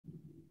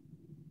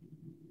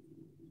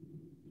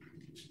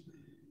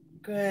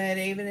Good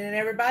evening,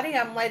 everybody.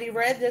 I'm Lady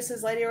Red. This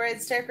is Lady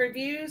Red's Tech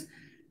Reviews.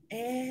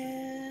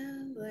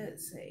 And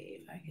let's see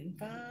if I can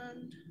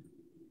find.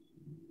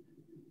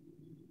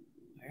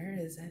 Where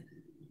is it?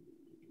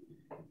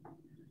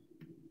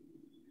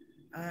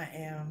 I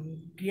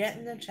am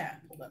getting the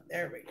chat pulled up.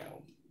 There we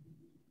go.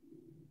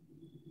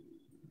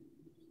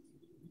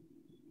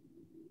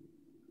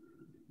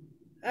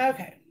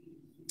 Okay.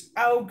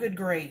 Oh, good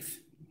grief.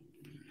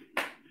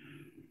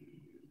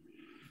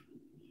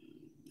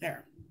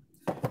 There.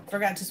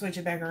 Forgot to switch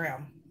it back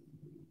around.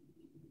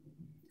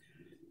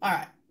 All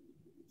right.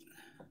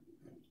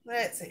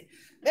 Let's see.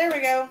 There we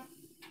go.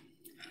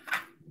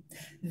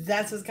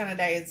 That's what kind of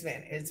day it's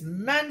been. It's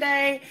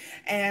Monday,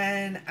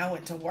 and I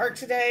went to work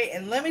today.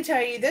 And let me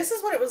tell you, this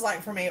is what it was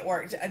like for me at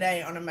work a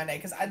day on a Monday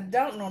because I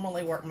don't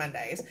normally work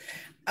Mondays.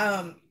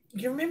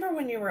 You remember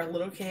when you were a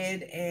little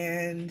kid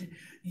and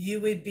you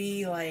would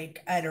be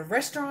like at a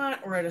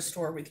restaurant or at a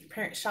store with your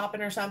parents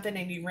shopping or something,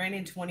 and you ran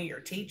into one of your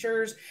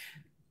teachers,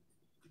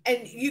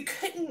 and you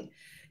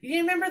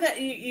remember that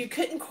you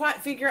couldn't quite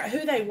figure out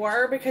who they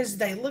were because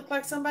they looked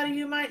like somebody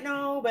you might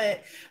know,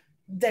 but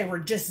they were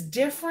just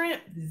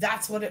different.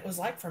 That's what it was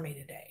like for me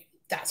today.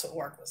 That's what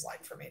work was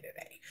like for me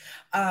today.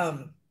 I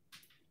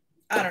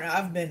don't know.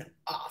 I've been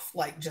off,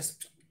 like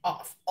just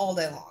off all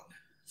day long.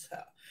 So,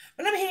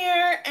 but I'm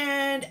here,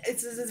 and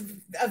it's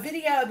a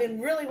video I've been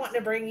really wanting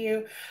to bring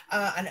you,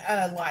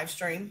 a live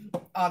stream,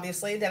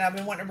 obviously, that I've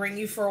been wanting to bring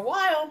you for a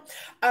while.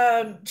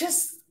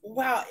 Just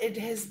wow, it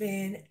has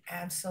been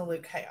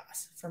absolute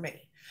chaos for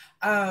me.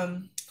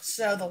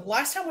 So the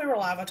last time we were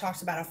live, I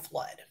talked about a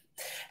flood.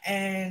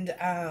 And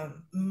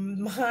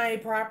my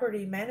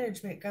property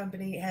management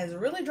company has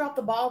really dropped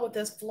the ball with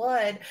this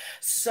flood.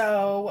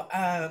 So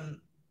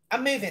I'm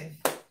moving.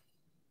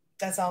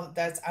 That's all.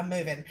 I'm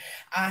moving.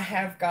 I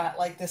have got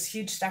like this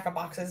huge stack of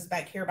boxes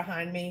back here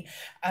behind me.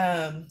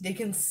 You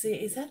can see,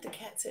 is that the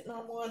cat sitting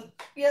on one?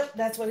 Yep,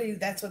 that's what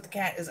the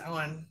cat is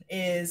on,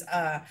 is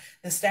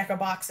the stack of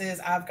boxes.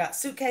 I've got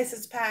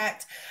suitcases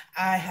packed.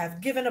 I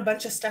have given a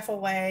bunch of stuff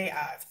away.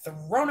 I've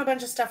thrown a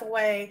bunch of stuff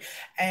away,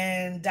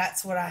 and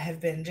that's what I have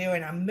been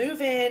doing. I'm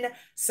moving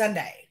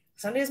Sunday.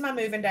 Sunday is my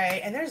moving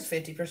day, and there's a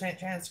 50%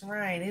 chance of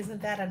rain.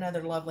 Isn't that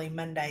another lovely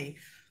Monday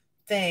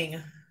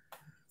thing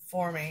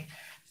for me?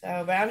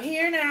 So, but I'm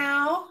here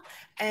now,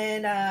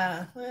 and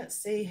let's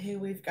see who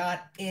we've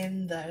got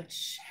in the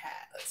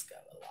chat. Let's go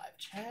to live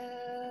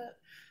chat.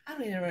 I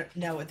don't even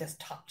know what this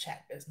top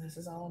chat business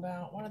is all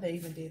about. Why do they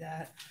even do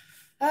that?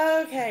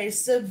 Okay,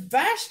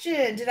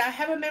 Sebastian, did I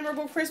have a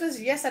memorable Christmas?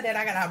 Yes, I did.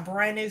 I got a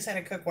brand new set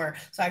of cookware,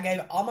 so I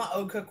gave all my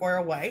old cookware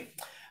away.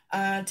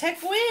 Tech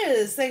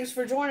Wiz, thanks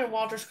for joining.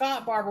 Walter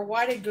Scott, Barbara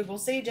Whiting, Google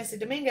C, Jesse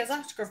Dominguez,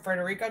 Oscar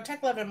Frederico,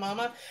 Tech Loving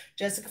Mama,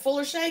 Jessica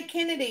Fuller, Shay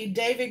Kennedy,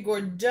 David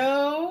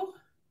Gordeau,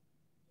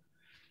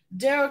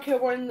 Daryl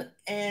Kilburn,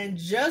 and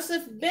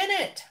Joseph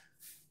Bennett.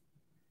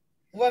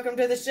 Welcome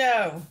to the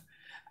show.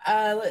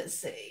 Let's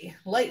see.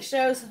 Late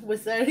shows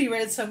with Lady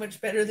Red so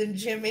much better than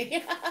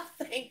Jimmy.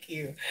 Thank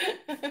you.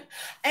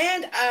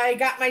 And I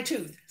got my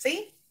tooth.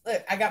 See?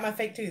 Look, I got my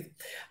fake tooth.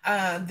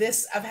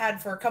 This I've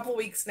had for a couple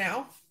weeks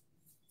now.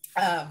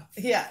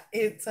 Yeah,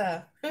 it's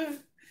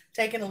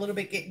taking a little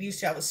bit getting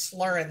used to. I was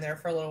slurring there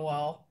for a little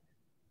while.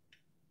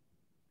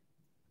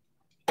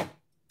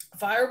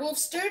 Firewolf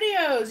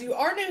Studios, you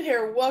are new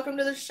here. Welcome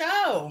to the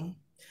show.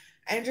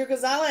 Andrew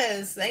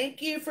Gonzalez,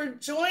 thank you for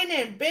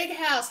joining. Big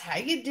House, how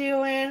you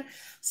doing?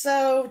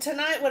 So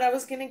tonight, what I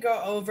was going to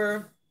go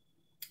over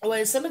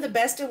was some of the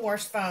best and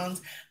worst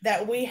phones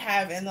that we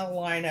have in the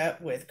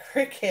lineup with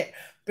Cricket,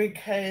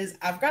 because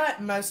I've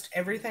got most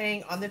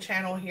everything on the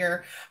channel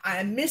here.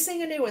 I'm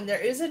missing a new one.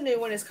 There is a new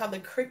one. It's called the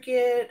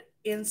Cricket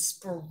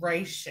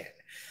Inspiration,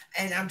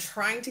 and I'm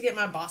trying to get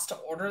my boss to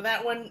order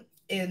that one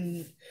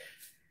in.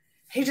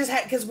 He just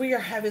had, because we are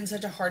having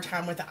such a hard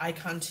time with the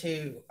Icon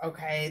 2.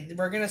 Okay,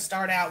 we're going to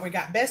start out. We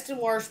got best and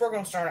worst. We're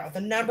going to start out with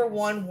the number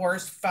one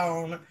worst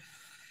phone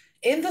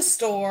in the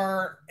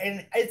store.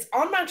 And it's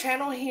on my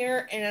channel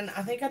here. And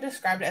I think I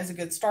described it as a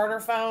good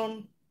starter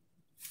phone.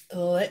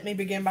 Let me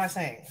begin by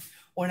saying,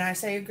 when I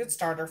say a good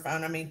starter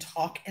phone, I mean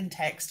talk and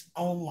text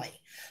only.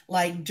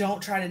 Like,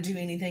 don't try to do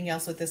anything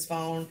else with this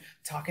phone.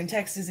 Talk and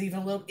text is even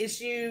a little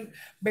issue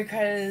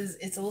because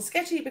it's a little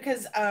sketchy,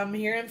 because I'm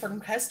hearing from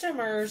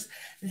customers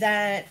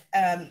that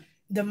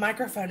the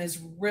microphone is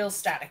real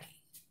staticky.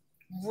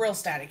 Real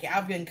staticky.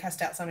 I've been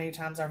cussed out so many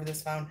times over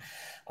this phone.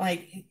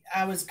 Like,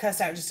 I was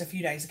cussed out just a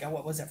few days ago.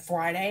 What was it,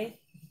 Friday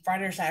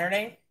or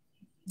Saturday?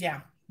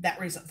 Yeah, that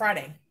recent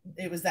Friday.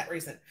 It was that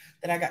recent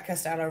that I got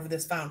cussed out over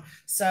this phone.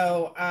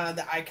 So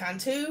the Icon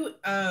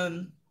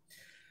 2,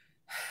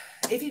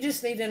 if you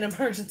just need an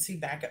emergency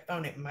backup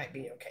phone, it might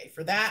be okay.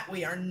 For that,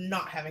 we are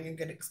not having a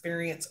good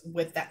experience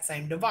with that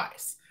same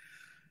device.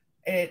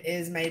 It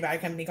is made by a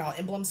company called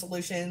Emblem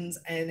Solutions,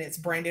 and it's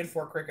branded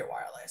for Cricket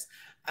Wireless.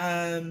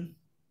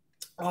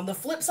 On the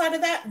flip side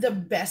of that, the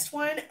best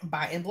one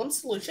by Emblem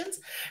Solutions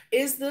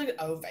is the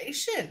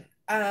Ovation.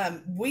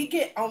 we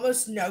get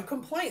almost no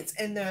complaints,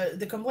 and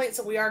the complaints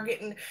that we are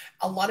getting,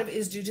 a lot of it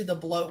is due to the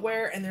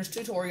bloatware, and there's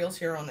tutorials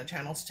here on the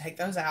channel to take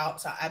those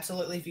out. So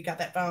absolutely, if you got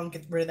that phone,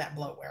 get rid of that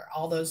bloatware,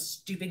 all those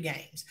stupid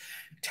games,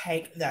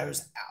 take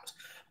those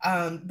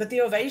out. But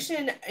the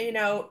Ovation, you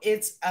know,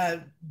 it's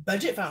a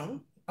budget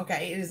phone.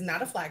 Okay, it is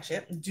not a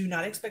flagship. Do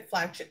not expect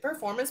flagship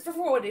performance. For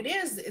what it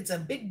is, it's a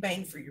big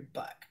bang for your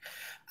buck.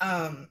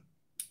 Um,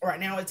 right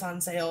now it's on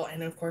sale,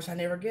 and of course I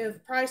never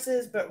give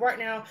prices, but right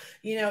now,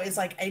 you know, it's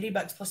like 80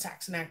 bucks plus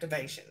tax and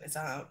activation. It's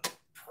a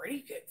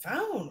pretty good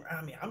phone.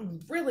 I mean, I'm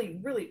really,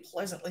 really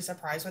pleasantly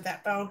surprised with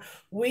that phone.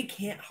 We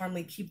can't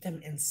hardly keep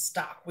them in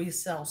stock. We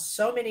sell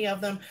so many of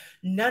them.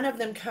 None of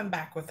them come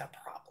back with a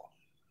problem.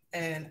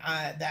 And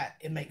that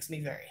it makes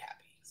me very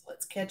happy. So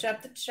let's catch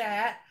up the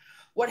chat.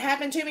 What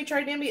happened to me,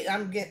 Trey Denby?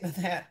 I'm getting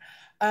to that.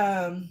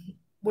 Um,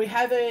 we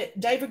have it,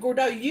 David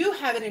Gordeau. You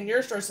have it in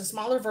your store. It's a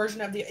smaller version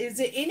of the. Is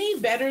it any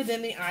better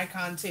than the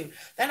Icon 2?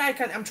 That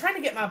Icon, I'm trying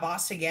to get my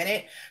boss to get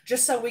it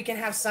just so we can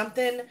have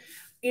something,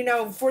 you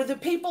know, for the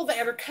people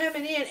that are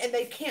coming in and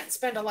they can't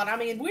spend a lot. I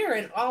mean,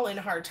 we're all in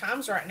hard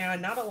times right now,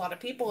 and not a lot of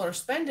people are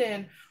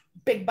spending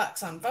big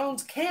bucks on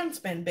phones, can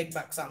spend big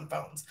bucks on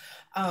phones.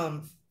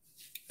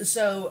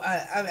 So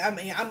I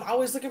mean, I'm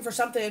always looking for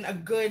something, a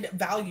good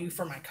value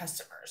for my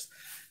customers,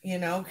 you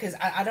know, because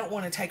I don't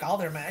want to take all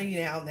their money. You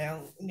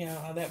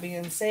know, that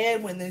being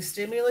said, when the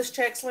stimulus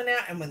checks went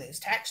out and when these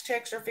tax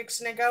checks are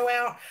fixing to go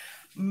out,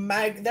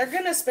 they're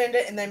going to spend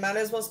it, and they might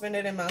as well spend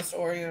it in my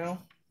store, you know.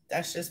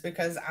 That's just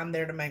because I'm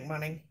there to make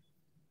money.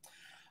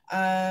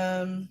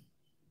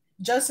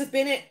 Joseph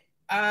Bennett,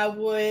 I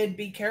would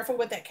be careful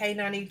with that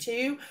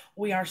K92.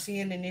 We are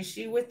seeing an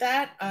issue with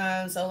that.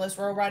 So let's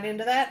roll right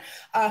into that.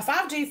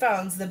 5G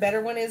phones, the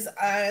better one is,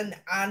 and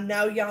I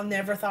know y'all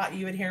never thought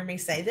you would hear me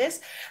say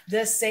this, the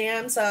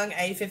Samsung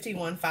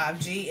A51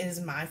 5G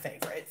is my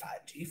favorite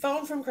 5G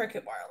phone from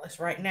Cricket Wireless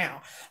right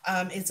now.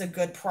 It's a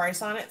good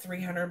price on it,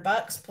 300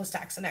 bucks plus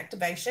tax and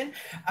activation.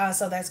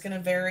 So that's going to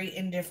vary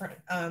in different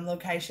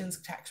locations.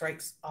 Tax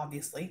rates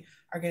obviously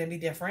are going to be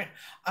different.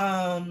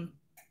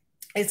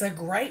 It's a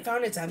great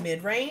phone. It's a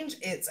mid-range.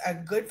 It's a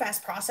good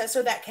fast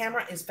processor. That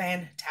camera is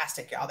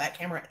fantastic, y'all. That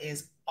camera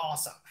is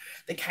awesome.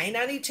 The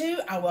K92,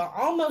 I will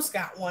almost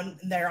got one.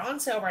 They're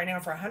on sale right now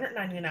for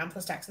 $199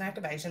 plus tax and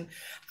activation.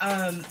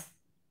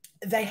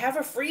 They have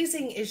a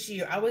freezing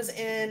issue. I was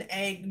in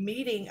a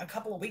meeting a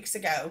couple of weeks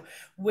ago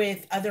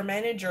with other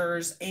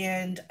managers,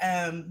 and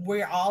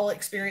we're all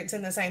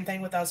experiencing the same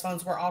thing with those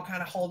phones. We're all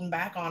kind of holding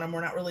back on them.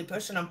 We're not really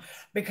pushing them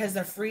because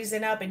they're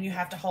freezing up, and you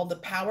have to hold the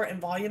power and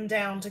volume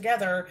down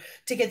together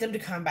to get them to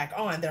come back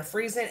on. They're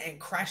freezing and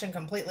crashing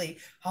completely.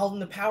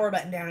 Holding the power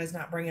button down is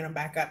not bringing them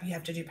back up. You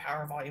have to do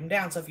power volume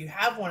down. So if you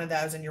have one of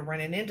those and you're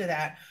running into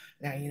that,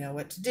 now you know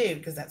what to do,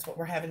 because that's what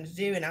we're having to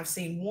do. And I've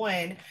seen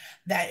one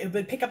that it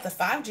would pick up the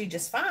 5G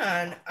just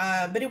fine,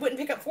 but it wouldn't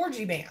pick up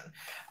 4G band.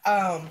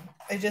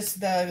 It just,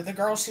 the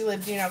girl, she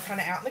lived, you know, kind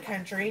of out in the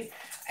country,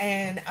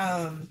 and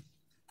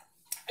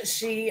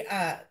she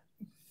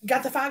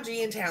got the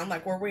 5G in town,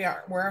 like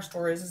where our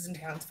store is in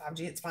town. It's 5G,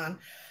 it's fine.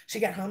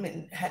 She got home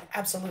and had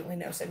absolutely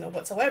no signal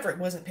whatsoever. It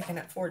wasn't picking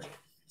up 4G.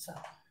 So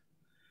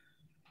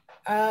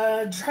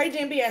Trey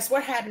Denby asks,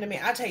 what happened to me?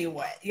 I tell you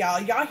what,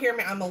 y'all hear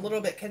me, I'm a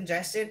little bit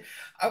congested.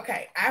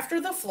 Okay,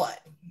 after the flood,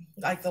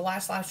 like the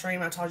last live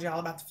stream, I told you all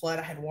about the flood.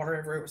 I had water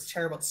everywhere. It was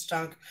terrible. It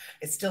stunk.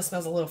 It still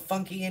smells a little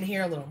funky in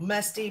here, a little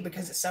musty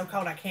because it's so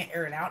cold. I can't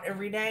air it out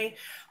every day.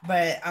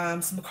 But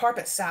some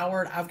carpet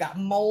soured. I've got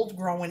mold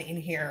growing in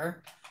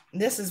here.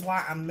 This is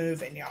why I'm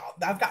moving, y'all.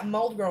 I've got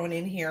mold growing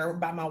in here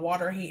by my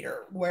water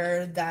heater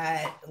where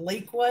that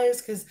leak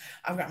was, because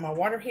I've got my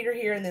water heater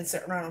here, and then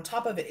sitting right on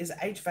top of it is an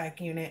HVAC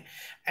unit.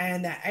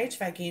 And that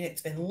HVAC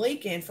unit's been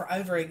leaking for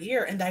over a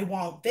year, and they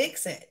won't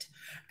fix it.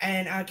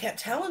 And I kept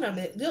telling them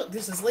that, look,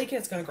 this is leaking,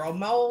 it's going to grow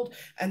mold,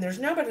 and there's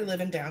nobody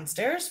living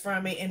downstairs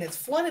from me, and it's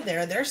flooded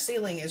there. Their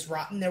ceiling is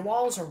rotten. Their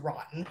walls are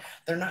rotten.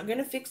 They're not going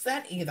to fix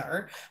that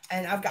either.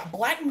 And I've got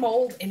black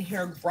mold in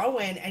here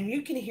growing, and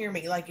you can hear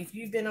me. Like, if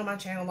you've been on my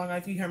channel long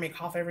enough, you hear me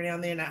cough every now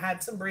and then. I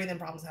had some breathing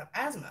problems. I have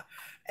asthma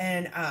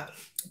and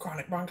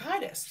chronic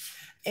bronchitis.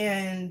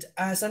 And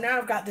so now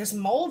I've got this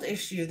mold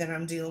issue that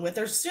I'm dealing with.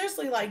 There's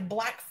seriously like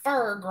black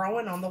fur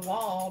growing on the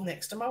wall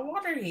next to my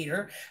water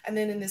heater. And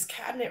then in this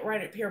cabinet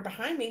right up here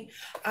behind me,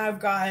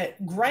 I've got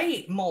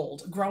gray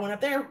mold growing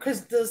up there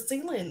because the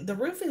ceiling, the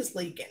roof is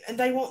leaking, and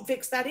they won't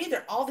fix that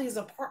either. All these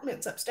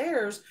apartments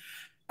upstairs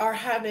are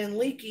having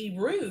leaky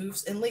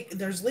roofs, and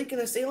there's leak in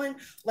the ceiling.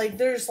 Like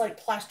there's like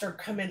plaster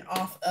coming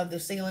off of the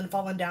ceiling,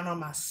 falling down on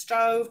my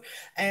stove.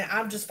 And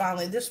I'm just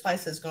finally, this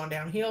place has gone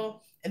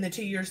downhill in the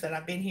 2 years that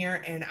I've been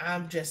here. And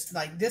I'm just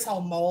like, this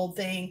whole mold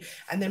thing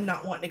and them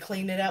not wanting to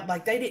clean it up.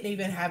 Like they didn't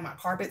even have my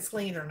carpets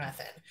cleaned or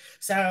nothing.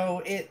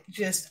 So it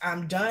just,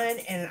 I'm done.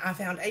 And I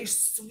found a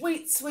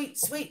sweet, sweet,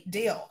 sweet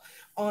deal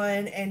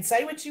on, and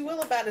say what you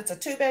will about it, it's a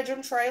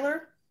 2-bedroom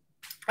trailer.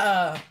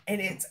 And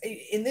it's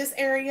in this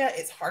area,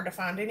 it's hard to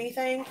find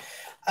anything.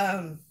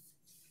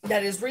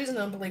 that is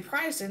reasonably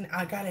priced, and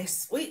I got a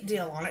sweet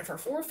deal on it for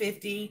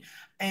 $450.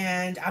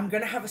 And I'm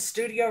gonna have a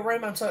studio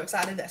room. I'm so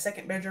excited. That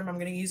second bedroom, I'm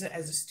gonna use it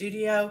as a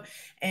studio,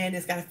 and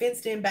it's got a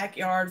fenced-in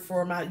backyard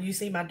for my. You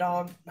see my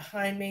dog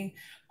behind me.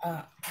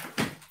 Let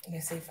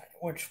me see if I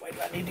which way do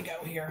I need to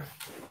go here,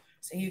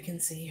 so you can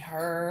see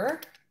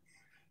her.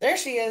 There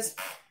she is.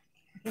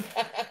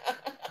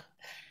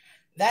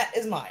 That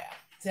is Maya.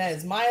 That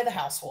is Maya the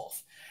house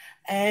wolf.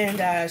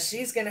 And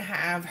she's gonna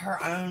have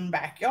her own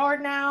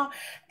backyard now,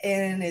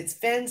 and it's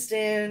fenced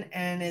in,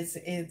 and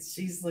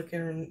she's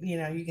looking,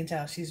 you can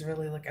tell she's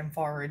really looking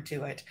forward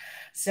to it.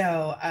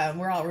 So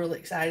we're all really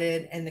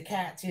excited, and the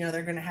cats,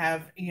 they're gonna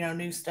have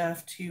new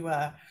stuff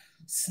to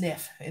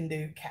sniff and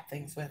do cat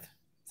things with.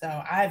 So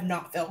I have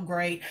not felt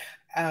great.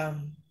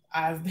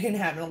 I've been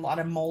having a lot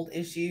of mold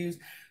issues,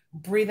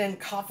 breathing,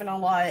 coughing a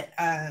lot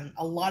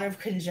of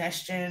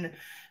congestion.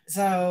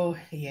 So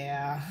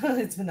yeah,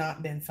 it's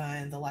not been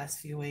fun the last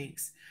few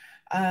weeks.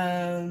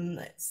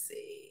 Let's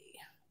see.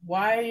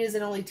 Why is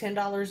it only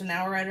 $10 an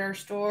hour at our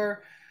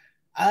store?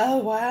 Oh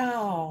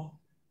wow.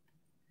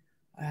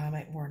 Wow, I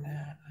make more than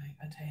that.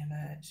 I tell you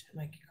much. I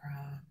make you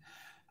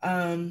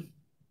cry.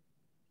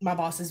 My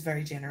boss is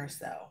very generous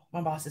though.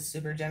 My boss is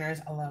super generous.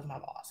 I love my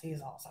boss.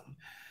 He's awesome.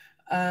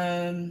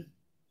 Um,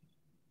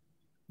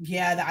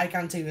 Yeah, the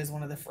Icon 2 is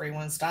one of the free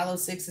ones. Stylo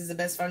 6 is the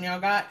best phone y'all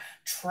got.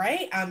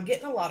 Trey, I'm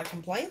getting a lot of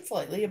complaints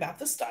lately about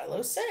the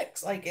Stylo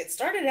 6. Like, it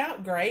started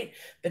out great,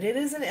 but it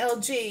is an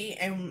LG,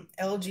 and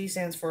LG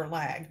stands for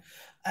lag.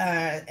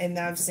 And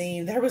I've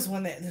seen, there was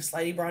one that this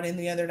lady brought in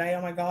the other day.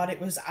 Oh my God,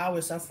 I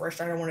was so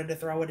frustrated. I wanted to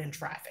throw it in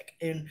traffic,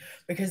 and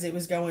because it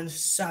was going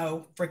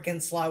so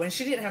freaking slow. And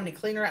she didn't have any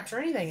cleaner apps or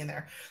anything in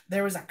there.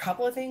 There was a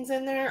couple of things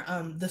in there.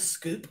 The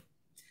scoop,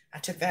 I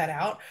took that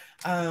out.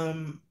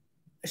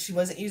 She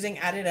wasn't using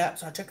Added Up,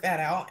 so I took that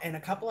out, and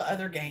a couple of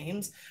other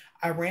games.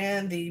 I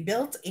ran the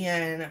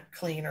built-in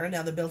cleaner.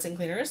 Now the built-in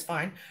cleaner is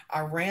fine.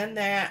 I ran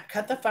that,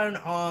 cut the phone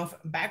off,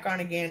 back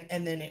on again,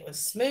 and then it was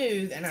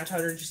smooth, and I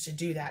told her just to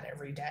do that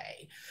every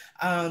day.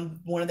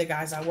 One of the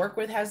guys I work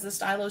with has the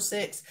Stylo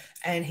 6,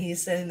 and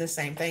he's saying the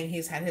same thing.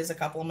 He's had his a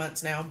couple of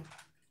months now,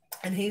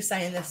 and he's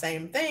saying the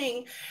same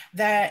thing,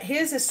 that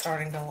his is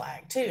starting to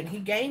lag too, and he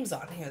games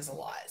on his a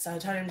lot. So I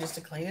told him just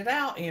to clean it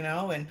out,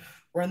 and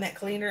run that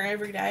cleaner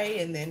every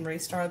day, and then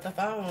restart the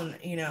phone,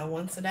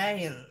 once a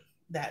day, and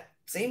that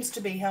seems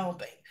to be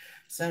helping.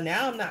 So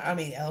now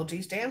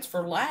LG stands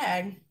for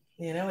lag.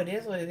 It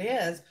is what it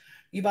is.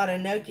 You bought a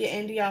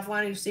Nokia ND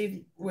offline, you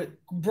see with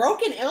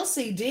broken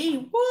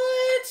LCD.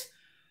 What?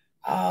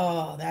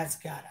 Oh, that's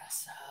gotta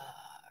suck.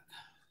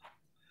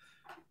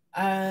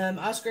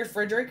 Oscar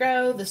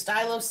Frederico, the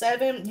Stylo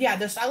 7. Yeah,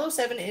 the Stylo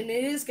 7, and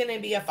it is going to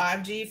be a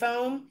 5G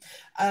phone.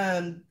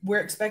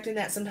 We're expecting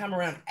that sometime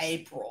around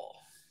April.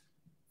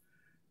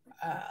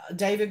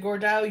 David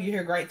Gordo, you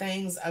hear great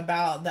things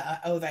about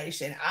the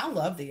Ovation. I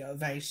love the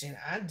Ovation.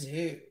 I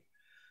do.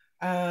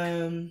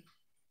 Um,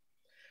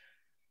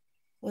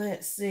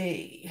 let's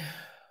see.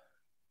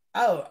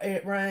 Oh,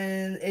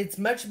 it's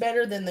much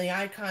better than the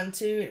Icon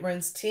 2. It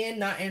runs 10,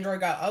 not Android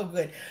Go. Oh,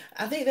 good.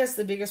 I think that's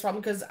the biggest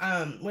problem, because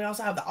we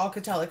also have the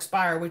Alcatel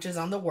Expire, which is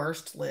on the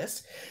worst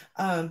list.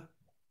 But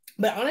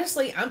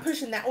honestly, I'm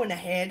pushing that one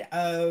ahead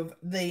of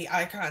the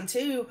Icon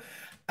 2.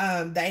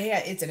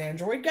 It's an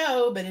Android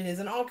Go, but it is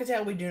an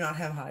Alcatel. We do not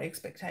have high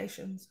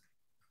expectations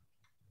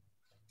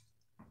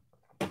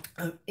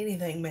of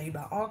anything made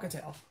by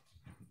Alcatel.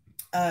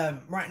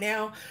 Right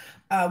now,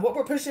 what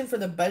we're pushing for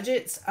the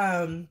budgets,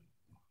 I've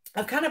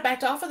kind of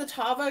backed off of the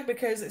Tava,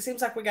 because it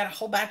seems like we got a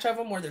whole batch of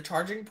them where the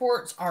charging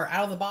ports are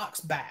out of the box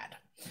bad.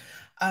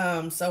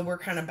 So we're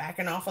kind of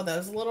backing off of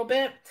those a little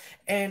bit.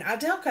 And I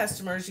tell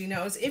customers,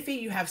 it's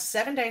iffy. You have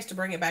 7 days to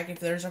bring it back if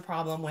there's a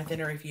problem with it,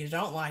 or if you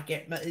don't like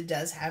it, but it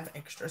does have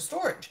extra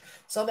storage.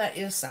 So that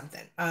is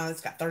something.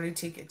 It's got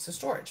 32 gigs of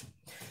storage.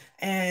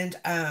 And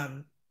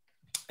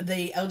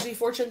the LG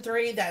Fortune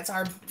 3, that's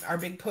our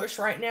big push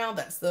right now.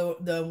 That's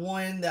the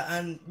one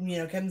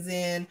that comes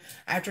in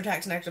after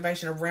tax and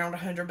activation around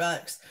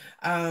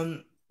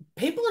 $100.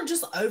 People are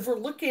just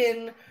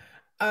overlooking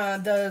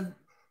the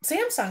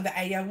Samsung, the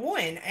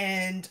A01,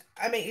 and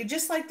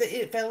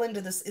it fell into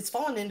this. It's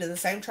fallen into the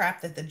same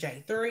trap that the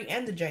J3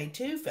 and the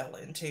J2 fell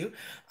into.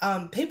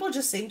 People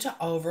just seem to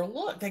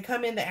overlook. They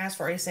come in to ask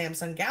for a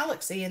Samsung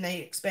Galaxy, and they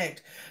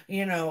expect,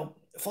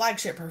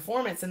 flagship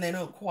performance, and they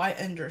don't quite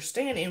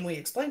understand. And we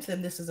explain to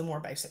them this is a more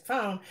basic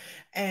phone,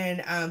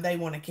 and they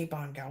want to keep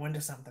on going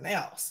to something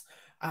else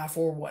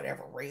for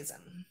whatever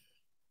reason.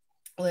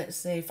 Let's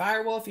see.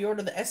 Firewall, if you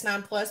order the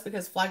S9 Plus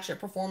because flagship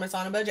performance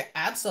on a budget,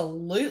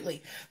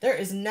 absolutely. There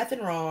is nothing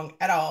wrong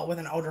at all with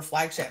an older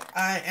flagship.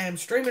 I am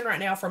streaming right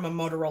now from a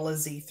Motorola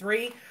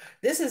Z3.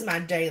 This is my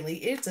daily.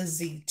 It's a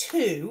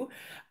Z2.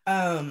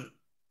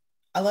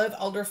 I love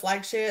older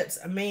flagships.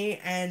 Me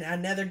and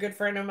another good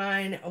friend of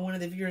mine, one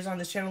of the viewers on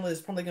this channel,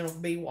 is probably going to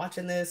be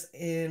watching this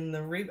in the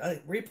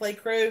replay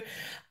crew.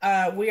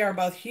 We are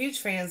both huge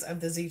fans of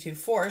the Z2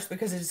 Force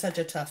because it's such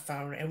a tough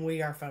phone, and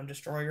we are phone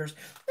destroyers.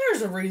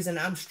 There's a reason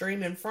I'm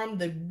streaming from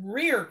the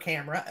rear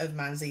camera of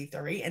my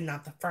Z3 and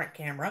not the front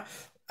camera,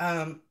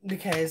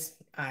 because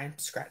I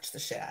scratched the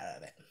shit out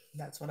of it.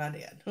 That's what I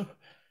did.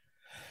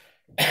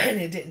 And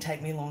it didn't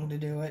take me long to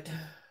do it.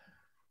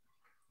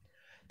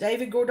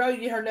 David Gordo,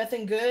 you heard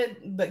nothing good,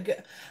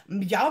 but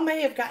y'all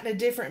may have gotten a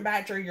different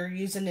battery or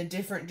using a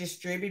different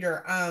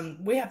distributor.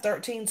 We have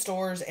 13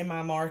 stores in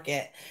my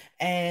market,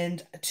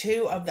 and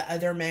two of the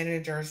other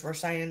managers were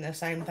saying the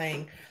same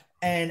thing.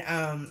 And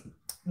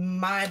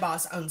my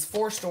boss owns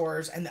four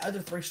stores, and the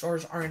other three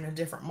stores are in a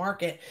different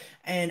market.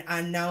 And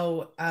I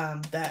know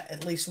that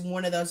at least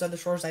one of those other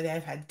stores, they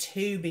have had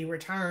to be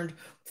returned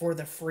for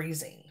the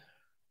freezing.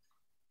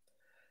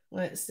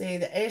 Let's see,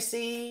 the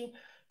SE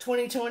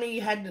 2020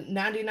 you had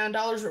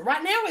 $99, but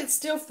right now it's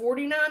still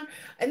 $49.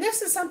 And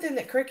this is something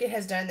that Cricket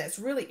has done that's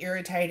really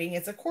irritating.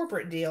 It's a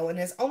corporate deal and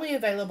it's only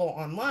available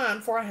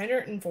online for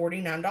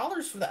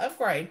 $149 for the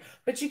upgrade.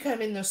 But you come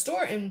in the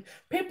store and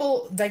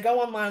people, they go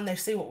online, they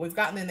see what we've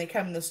got, and then they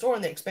come in the store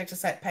and they expect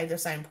us to pay the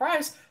same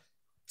price.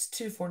 It's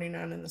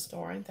 $249 in the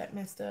store. Ain't that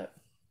messed up?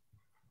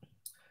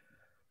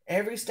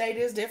 Every state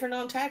is different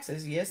on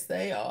taxes. Yes,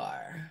 they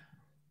are.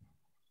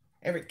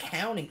 Every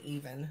county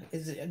even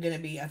is going to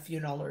be a few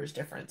dollars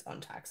difference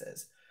on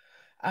taxes.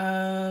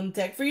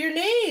 Tech for your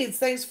needs.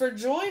 Thanks for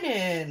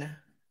joining.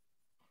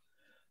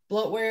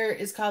 Bloatware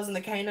is causing the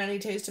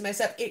K92s to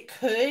mess up. It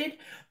could,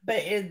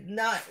 but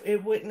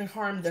it wouldn't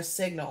harm the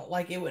signal.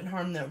 Like it wouldn't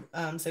harm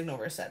the signal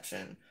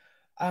reception.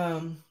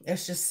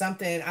 It's just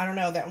something, I don't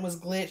know, that one was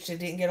glitched. It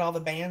didn't get all the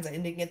bands. It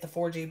didn't get the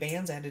 4G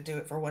bands. I had to do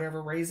it for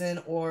whatever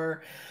reason.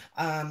 Or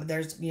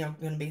there's, going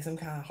to be some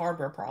kind of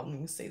hardware problem. You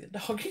can see the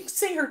dog. You can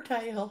see her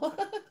tail.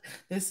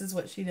 This is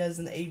what she does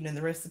in the evening.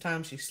 The rest of the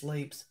time she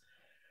sleeps.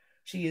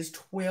 She is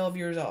 12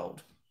 years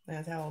old.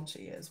 That's how old she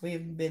is. We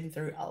have been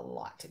through a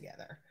lot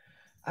together.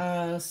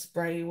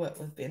 Spray what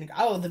with vinegar?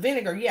 Oh, the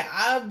vinegar. Yeah,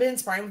 I've been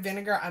spraying with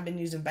vinegar. I've been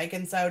using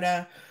baking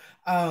soda.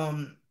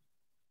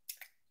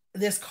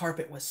 This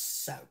carpet was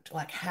soaked.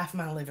 Like half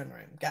my living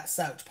room got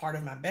soaked. Part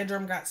of my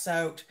bedroom got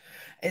soaked.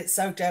 It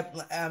soaked up.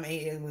 I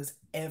mean, it was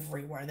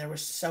everywhere. There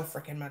was so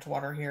freaking much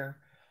water here.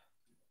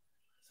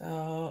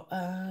 So,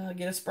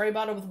 get a spray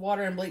bottle with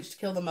water and bleach to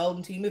kill the mold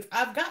until you move.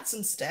 I've got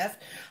some stuff.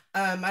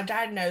 My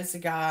dad knows a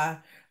guy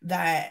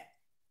that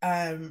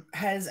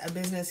has a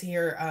business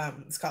here.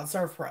 It's called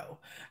Surf Pro,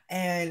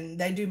 and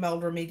they do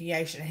mold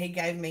remediation. He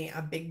gave me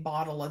a big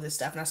bottle of this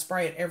stuff, and I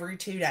spray it every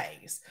 2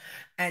 days,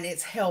 and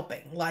it's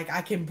helping. Like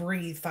I can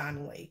breathe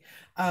finally.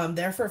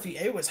 There for a few.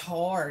 It was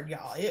hard,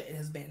 y'all. It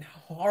has been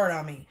hard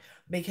on me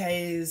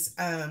because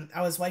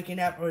I was waking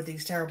up with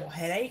these terrible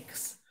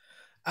headaches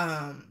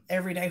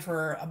every day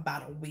for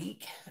about a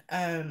week.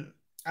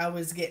 I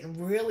was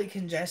getting really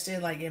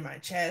congested, like in my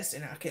chest,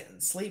 and I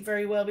couldn't sleep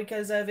very well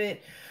because of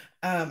it.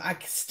 I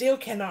still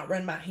cannot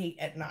run my heat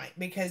at night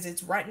because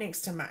it's right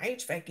next to my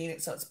HVAC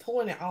unit, so it's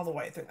pulling it all the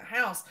way through the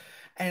house.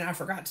 And I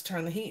forgot to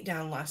turn the heat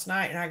down last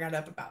night, and I got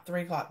up about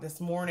 3 o'clock this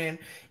morning,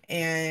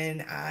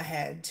 and I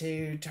had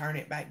to turn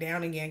it back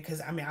down again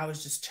because I mean I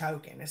was just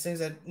choking. As soon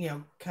as I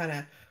kind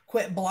of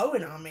quit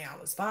blowing on me, I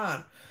was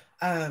fine.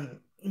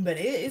 But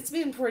it's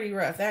been pretty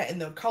rough. That and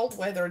the cold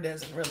weather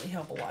doesn't really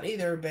help a lot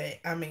either. But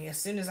I mean, as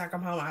soon as I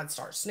come home, I'd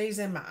start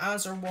sneezing, my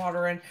eyes are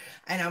watering,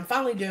 and I'm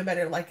finally doing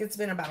better. Like it's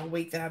been about a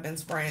week that I've been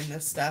spraying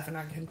this stuff, and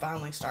I can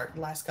finally start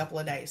the last couple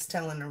of days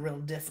telling a real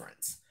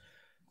difference.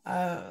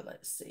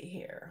 Let's see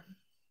here.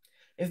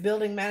 If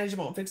building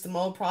management won't fix the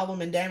mold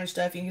problem and damage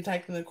stuff, you can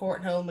take them to court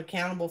and hold them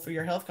accountable for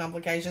your health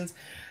complications.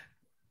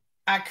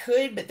 I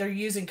could, but they're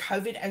using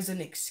COVID as an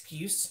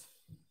excuse.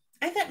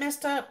 Ain't that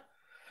messed up?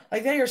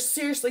 Like they are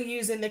seriously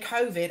using the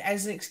COVID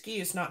as an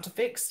excuse not to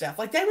fix stuff.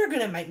 Like they were going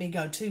to make me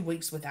go 2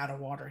 weeks without a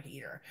water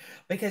heater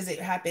because it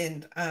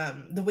happened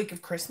the week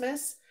of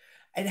Christmas.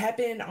 It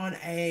happened on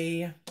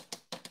a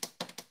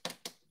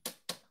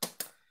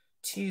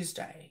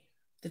Tuesday,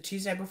 the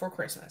Tuesday before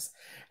Christmas.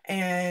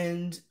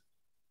 And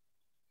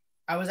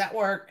I was at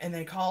work and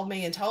they called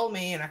me and told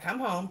me, and I come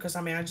home because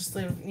I mean, I just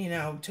live,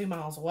 2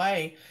 miles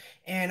away.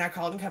 And I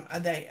called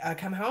and they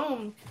come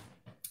home.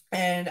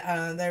 And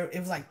it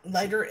was like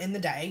later in the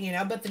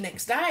day, but the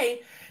next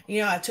day,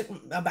 I took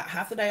about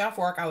half the day off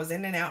work. I was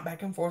in and out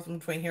back and forth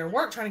between here and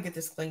work trying to get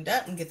this cleaned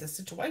up and get this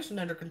situation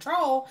under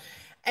control.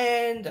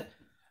 And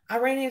I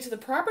ran into the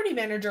property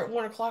manager at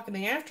 1 o'clock in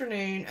the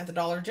afternoon at the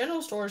Dollar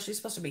General store. She's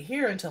supposed to be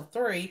here until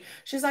 3.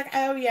 She's like,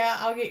 oh yeah,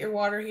 I'll get your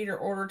water heater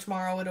ordered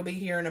tomorrow. It'll be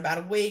here in about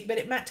a week, but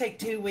it might take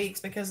 2 weeks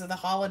because of the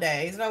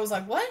holidays. And I was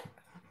like, what?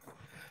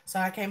 So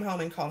I came home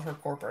and called her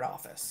corporate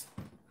office.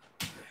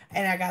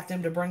 And I got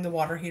them to bring the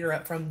water heater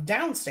up from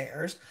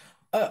downstairs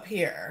up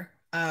here.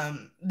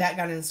 That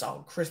got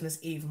installed Christmas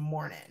Eve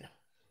morning.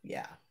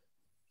 Yeah.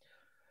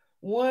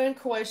 One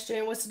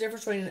question, what's the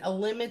difference between a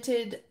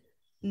limited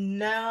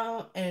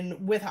now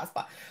and with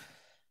hotspot?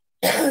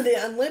 The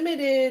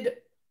unlimited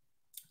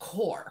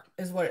core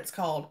is what it's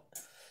called.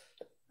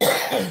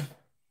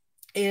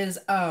 Is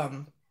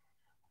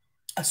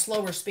a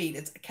slower speed.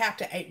 It's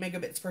capped at 8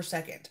 megabits per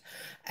second.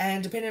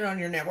 And depending on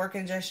your network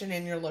congestion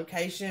and your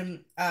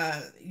location,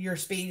 your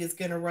speed is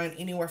going to run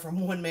anywhere from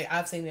 1 meg.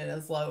 I've seen it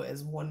as low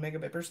as 1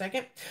 megabit per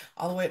second,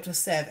 all the way up to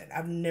 7.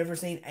 I've never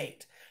seen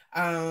 8.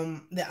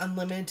 The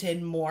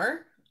unlimited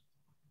more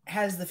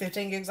has the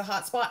 15 gigs of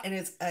hotspot, and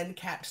it's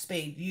uncapped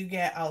speed. You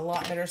get a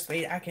lot better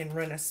speed. I can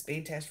run a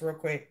speed test real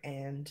quick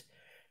and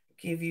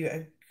give you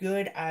a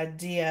good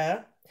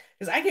idea,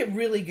 because I get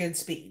really good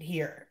speed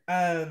here.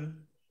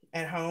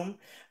 At home.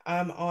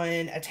 On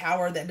a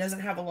tower that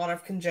doesn't have a lot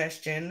of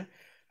congestion.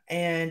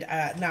 And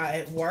now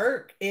at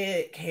work,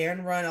 it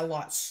can run a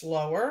lot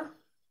slower.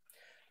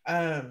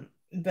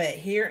 But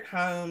here at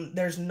home,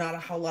 there's not a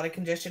whole lot of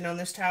congestion on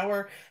this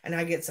tower, and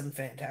I get some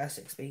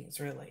fantastic speeds,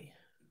 really.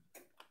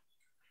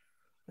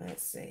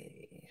 Let's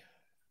see.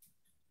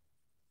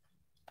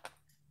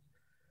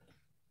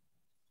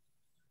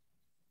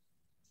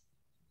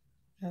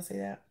 Y'all see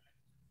that?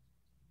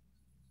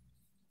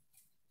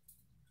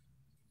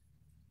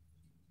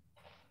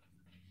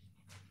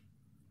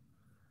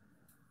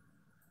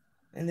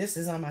 And this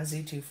is on my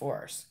Z2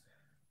 Force.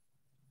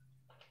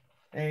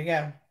 There you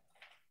go.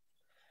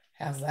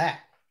 How's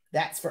that?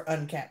 That's for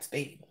uncapped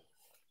speed.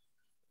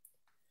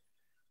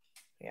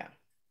 Yeah.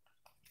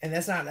 And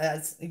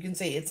that's you can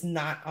see it's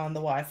not on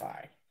the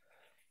Wi-Fi.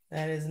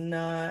 That is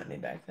not, let me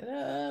back that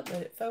up,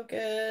 let it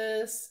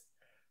focus.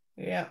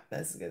 Yeah,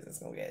 that's as good as it's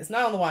gonna get. It's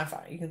not on the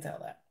Wi-Fi, you can tell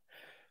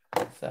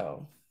that.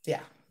 So,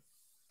 yeah.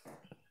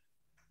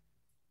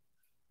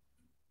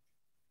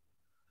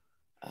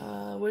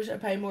 Wish I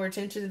paid more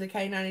attention to the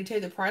K92.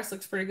 The price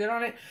looks pretty good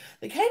on it.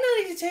 The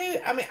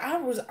K92, I mean, I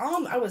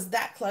was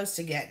that close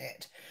to getting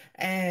it.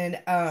 And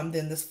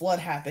then this flood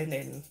happened,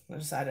 and I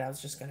decided I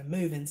was just going to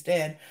move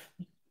instead.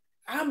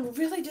 I'm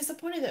really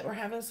disappointed that we're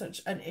having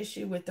such an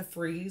issue with the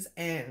freeze,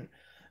 and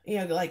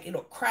like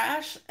it'll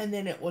crash and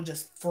then it will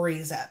just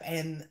freeze up,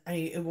 and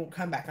it won't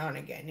come back on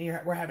again.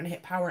 We're having to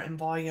hit power and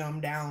volume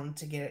down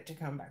to get it to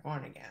come back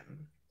on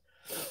again.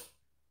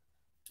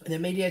 The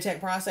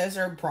MediaTek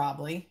processor,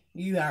 probably.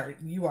 You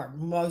are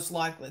most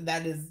likely,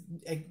 that is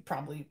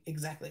probably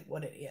exactly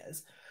what it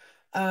is.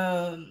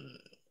 How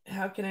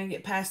can I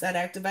get past that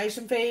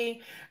activation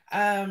fee?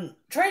 Trade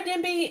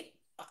NB,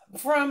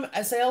 from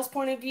a sales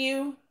point of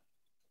view,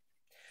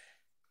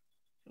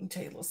 let me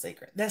tell you a little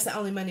secret. That's the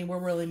only money we're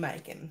really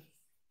making.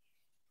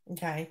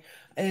 Okay,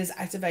 is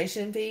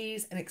activation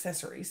fees and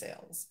accessory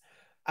sales.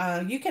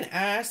 You can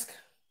ask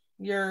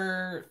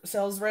your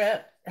sales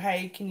rep,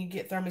 hey, can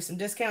you throw me some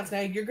discounts?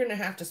 Now you're going to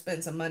have to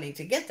spend some money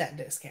to get that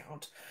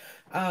discount.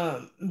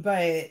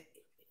 But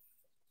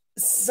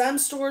some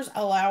stores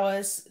allow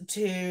us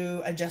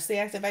to adjust the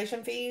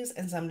activation fees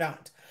and some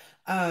don't.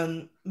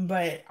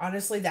 But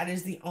honestly, that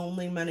is the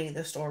only money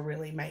the store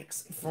really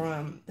makes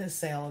from the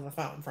sale of a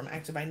phone, from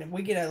activating it.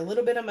 We get a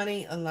little bit of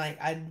money, and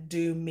like I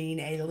do mean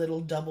a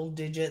little double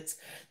digits,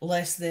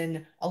 less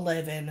than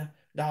 $11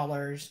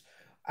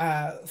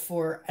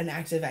 for an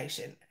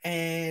activation,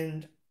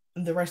 and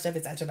the rest of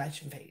it's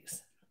activation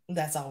fees.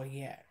 That's all we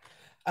get.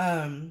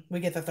 We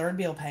get the third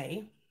bill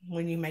pay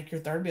when you make your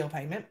third bill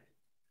payment,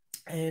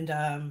 and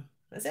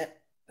that's it.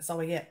 That's all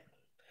we get.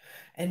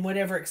 And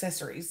whatever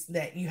accessories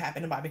that you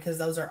happen to buy, because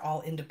those are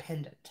all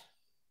independent.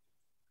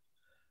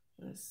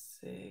 Let's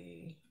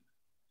see.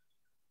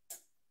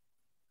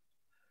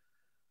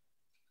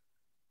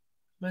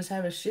 Must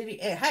have a shitty.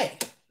 Hey,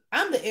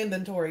 I'm the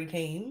inventory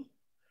team.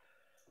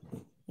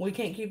 We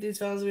can't keep these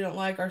phones we don't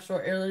like. Our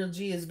store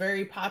LG is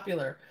very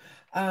popular.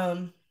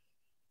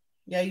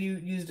 Yeah, you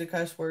used a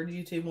cuss word.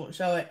 YouTube won't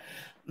show it.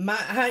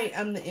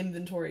 I'm the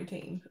inventory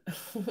team.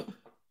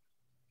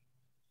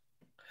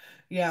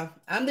 Yeah,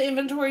 I'm the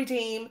inventory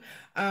team.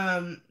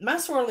 My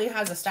store only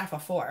has a staff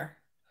of 4.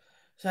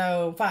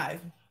 So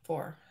 5,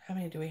 4. How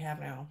many do we have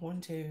now?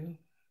 1, 2.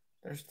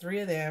 There's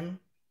 3 of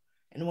them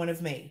and 1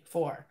 of me.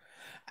 4.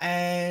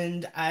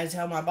 And I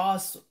tell my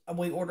boss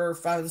we order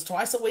phones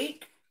twice a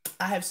week.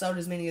 I have sold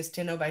as many as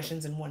 10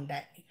 ovations in one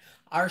day.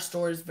 Our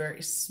store is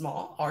very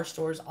small. Our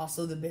store is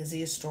also the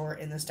busiest store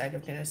in the state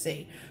of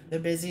Tennessee. The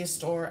busiest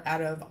store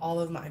out of all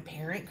of my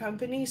parent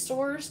company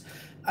stores.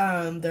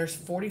 There's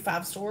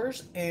 45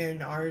 stores,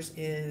 and ours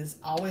is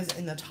always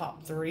in the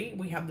top 3.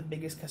 We have the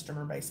biggest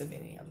customer base of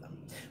any of them.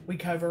 We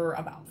cover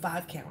about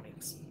 5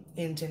 counties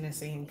in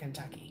Tennessee and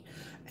Kentucky.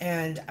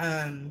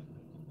 And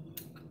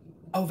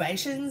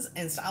ovations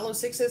and Stylo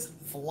 6s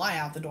fly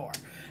out the door.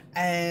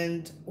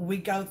 And we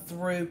go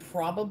through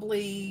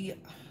probably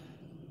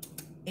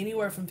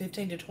anywhere from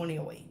 15 to 20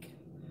 a week.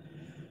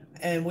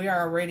 And we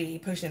are already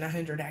pushing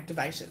 100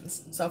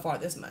 activations so far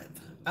this month.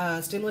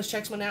 Stimulus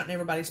checks went out and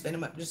everybody spent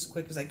them up just as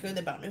quick as they could.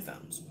 They bought new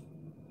phones.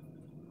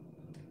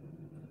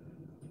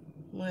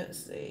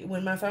 Let's see.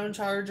 When my phone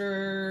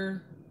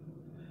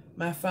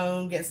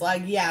gets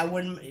like,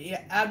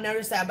 I've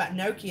noticed that about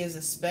Nokia's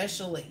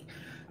especially.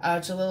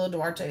 Chalila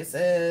Duarte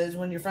says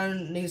when your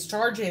phone needs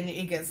charging,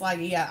 it gets like,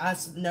 I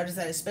noticed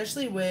that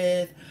especially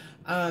with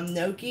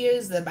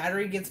Nokia's, the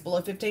battery gets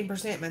below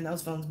 15%. Man,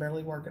 those phones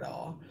barely work at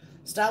all.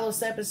 Stylo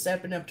Step is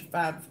stepping up to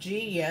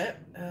 5G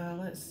yet.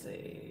 Let's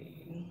see.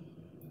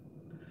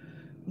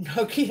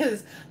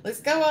 Nokia's. Let's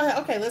go ahead.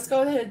 Okay, let's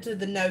go ahead to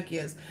the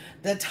Nokia's.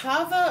 The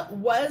Tava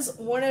was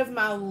one of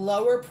my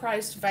lower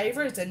priced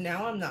favorites, and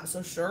now I'm not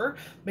so sure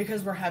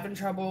because we're having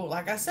trouble,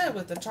 like I said,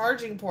 with the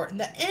charging port. And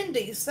the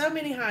Indie, so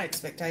many high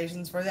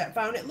expectations for that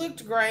phone. It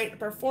looked great.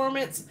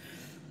 Performance,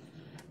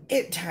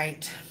 it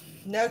tanked.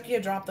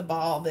 Nokia dropped the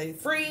ball. They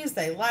freeze,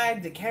 they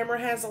lag, the camera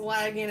has a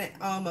lag in it.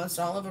 Almost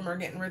all of them are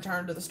getting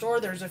returned to the store.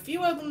 There's a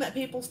few of them that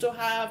people still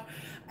have,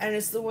 and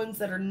it's the ones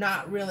that are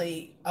not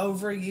really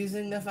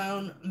overusing the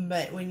phone.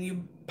 But when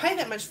you pay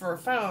that much for a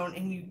phone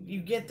and you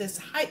get this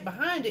hype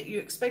behind it, you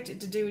expect it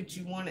to do what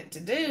you want it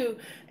to do,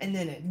 and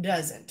then it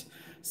doesn't.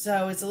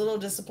 So it's a little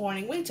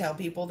disappointing. We tell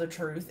people the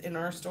truth in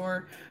our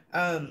store.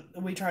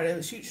 We try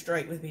to shoot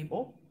straight with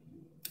people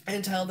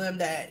and tell them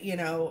that,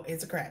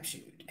 it's a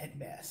crapshoot at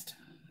best.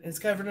 It's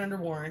covered under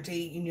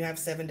warranty, and you have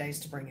 7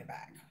 days to bring it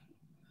back.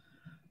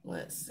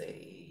 Let's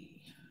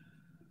see.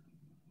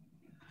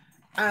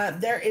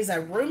 There is a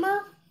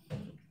rumor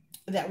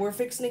that we're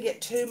fixing to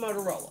get 2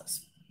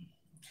 Motorola's.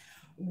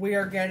 We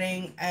are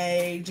getting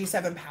a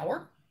G7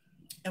 Power,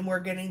 and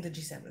we're getting the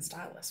G7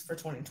 Stylus for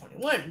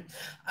 2021.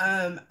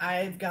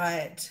 I've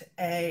got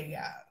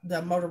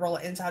the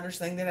Motorola Insiders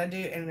thing that I do,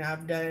 and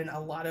I've done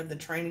a lot of the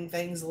training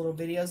things, little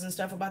videos and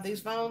stuff about these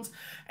phones,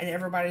 and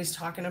everybody's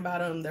talking about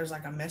them. There's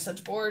like a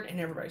message board, and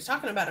everybody's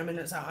talking about them,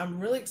 and so I'm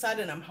really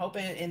excited. I'm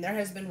hoping, and there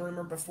has been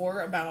rumor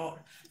before about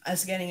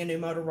us getting a new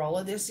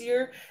Motorola this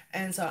year,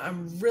 and so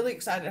I'm really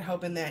excited,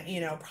 hoping that,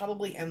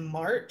 probably in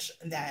March,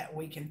 that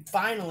we can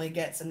finally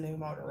get some new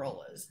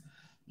Motorola's.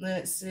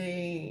 Let's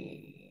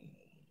see.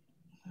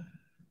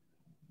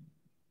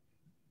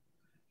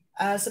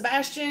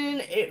 Sebastian,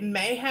 it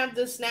may have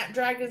the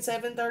Snapdragon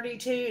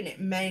 732 and it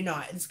may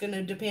not. It's going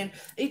to depend.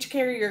 Each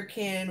carrier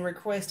can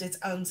request its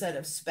own set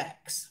of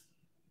specs.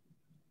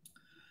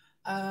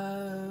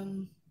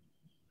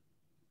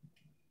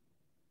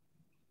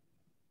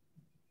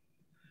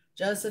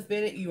 Joseph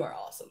Bennett, you are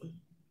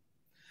awesome.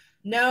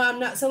 No, I'm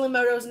not selling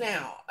Motos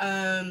now.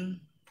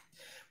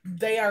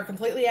 They are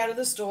completely out of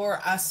the store.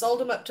 I sold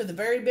them up to the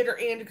very bitter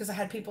end because I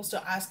had people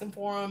still asking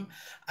for them.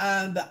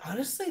 But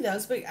honestly,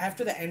 those,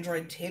 after the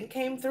Android 10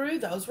 came through,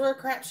 those were a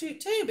crapshoot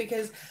too,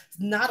 because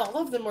not all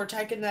of them were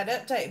taking that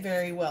update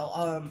very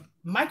well.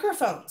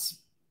 Microphones,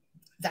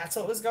 that's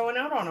what was going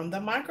out on them.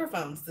 The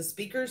microphones, the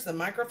speakers, the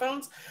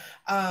microphones,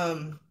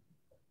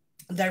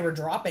 they were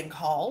dropping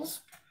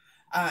calls.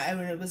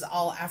 And it was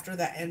all after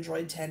that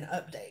Android 10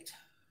 update.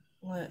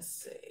 Let's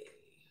see.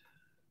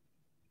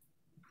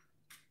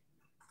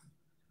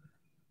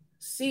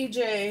 CJ,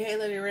 hey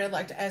Lady Red, I'd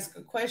like to ask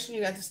a question.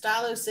 You got the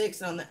Stylo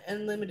 6 and on the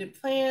unlimited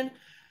plan.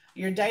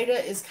 Your data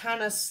is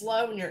kind of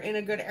slow and you're in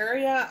a good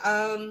area.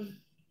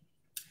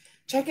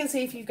 Check and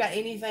see if you've got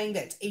anything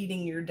that's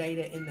eating your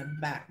data in the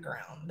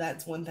background.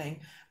 That's one thing.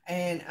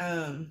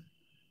 And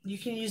you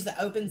can use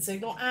the Open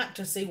Signal app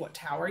to see what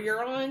tower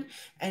you're on,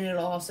 and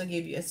it'll also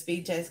give you a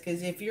speed test,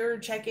 because if you're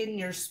checking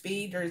your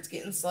speed or it's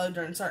getting slow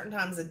during certain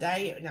times of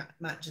day, it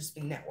might just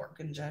be network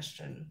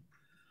congestion.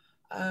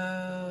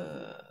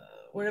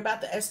 What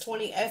about the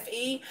S20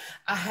 FE?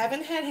 I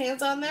haven't had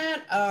hands on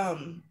that,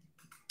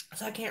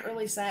 so I can't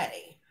really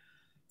say.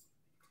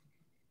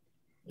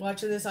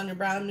 Watching this on your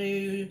brand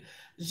new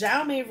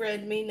Xiaomi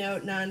Redmi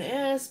Note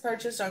 9S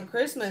purchased on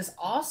Christmas.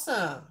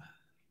 Awesome.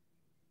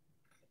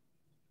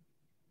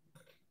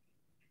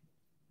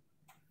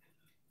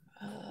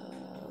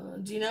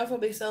 Do you know if I'll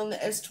be selling the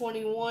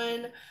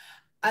S21?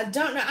 I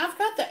don't know. I've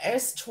got the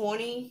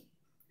S20,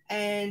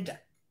 and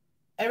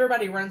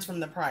everybody runs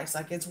from the price.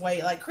 Like, it's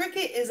way, like,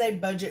 Cricket is a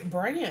budget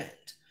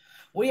brand.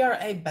 We are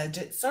a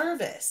budget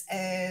service,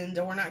 and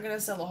we're not going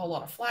to sell a whole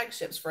lot of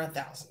flagships for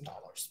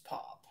 $1,000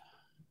 pop.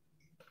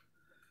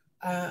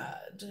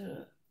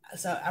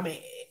 So, I mean,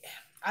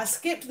 I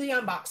skipped the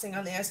unboxing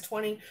on the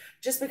S20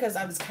 just because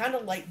I was kind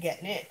of late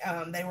getting it.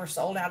 They were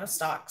sold out of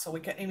stock, so we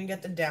couldn't even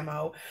get the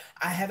demo.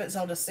 I haven't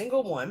sold a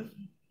single one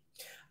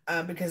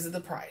because of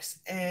the price.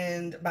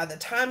 And by the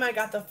time I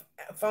got the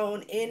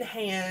phone in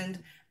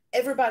hand,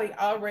 everybody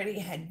already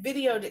had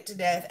videoed it to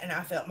death, and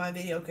I felt my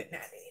video couldn't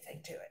add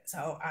anything to it.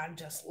 So I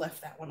just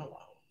left that one alone.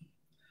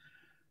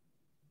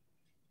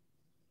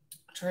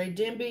 Trey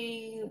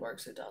Denby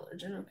works at Dollar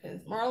General.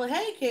 Marlon,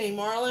 hey, Kenny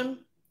Marlon.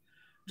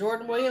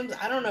 Jordan Williams,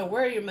 I don't know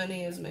where your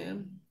money is,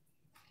 man.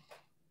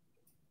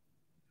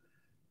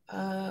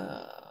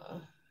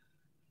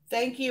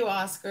 Thank you,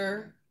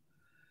 Oscar.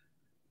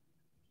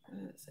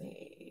 Let's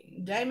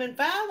see. Damon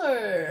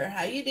Fowler,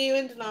 how you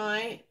doing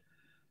tonight?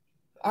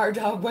 Our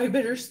dog way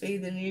better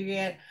speed than you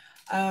get.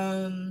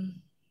 I've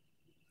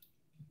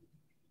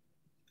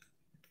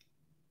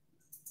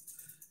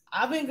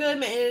been good,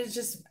 man.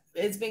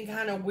 It's been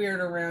kind of weird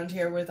around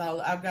here with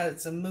I've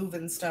got some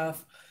moving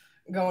stuff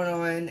going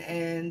on,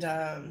 and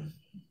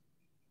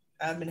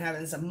I've been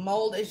having some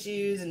mold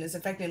issues, and it's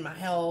affecting my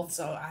health,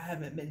 so I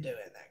haven't been doing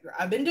that great.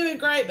 I've been doing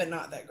great, but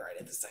not that great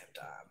at the same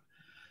time.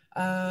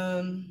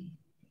 Um,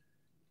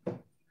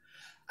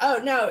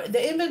 oh no,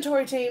 the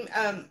inventory team.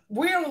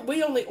 We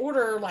only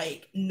order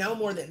like no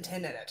more than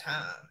 10 at a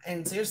time,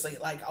 and seriously,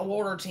 like I'll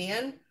order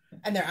 10,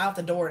 and they're out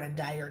the door in a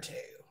day or two.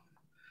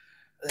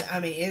 I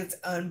mean, it's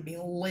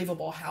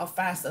unbelievable how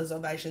fast those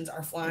ovations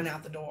are flying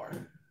out the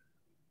door.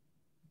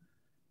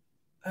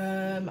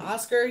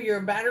 Oscar,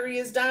 your battery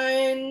is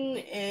dying,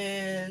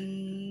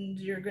 and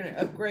you're gonna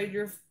upgrade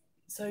your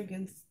so you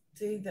can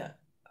see the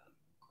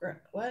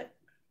what?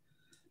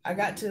 I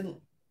got to.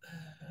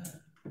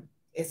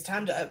 It's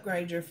time to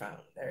upgrade your phone.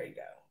 There you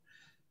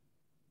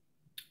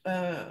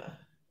go.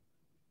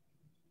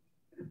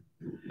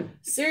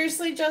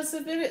 Seriously,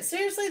 Joseph,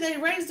 seriously, they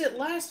raised it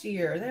last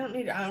year. They don't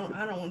need. I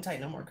don't want to take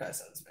no more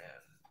cousins,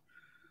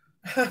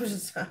 man.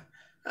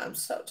 I'm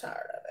so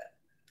tired of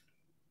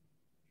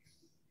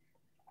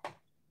it.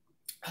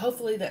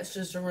 Hopefully, that's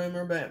just a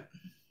rumor, but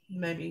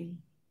maybe.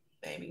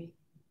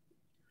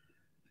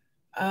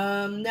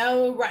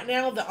 No, right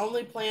now the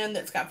only plan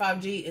that's got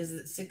 5G is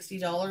the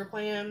 $60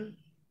 plan.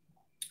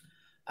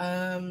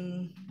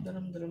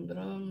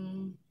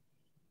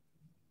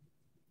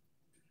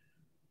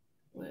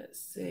 Let's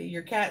see.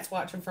 Your cat's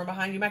watching from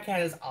behind you. My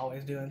cat is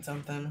always doing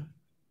something.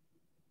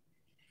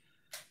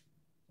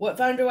 What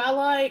phone do I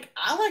like?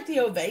 I like the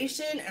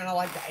Ovation, and I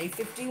like the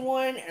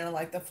A51, and I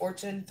like the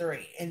Fortune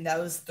 3, in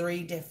those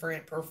three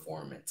different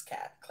performance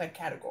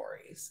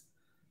categories.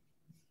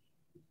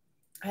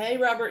 Hey,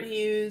 Robert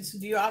Hughes,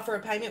 do you offer a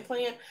payment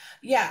plan?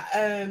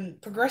 Yeah,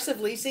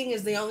 Progressive Leasing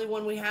is the only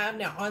one we have.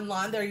 Now,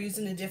 online, they're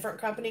using a different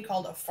company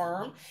called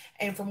Affirm.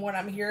 And from what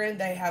I'm hearing,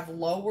 they have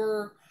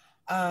lower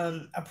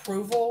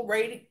approval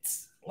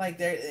rates. Like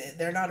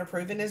they're not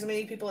approving as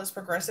many people as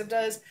Progressive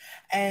does.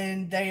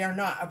 And they are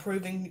not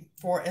approving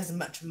for as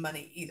much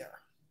money either.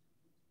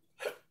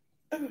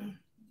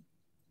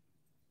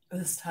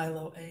 This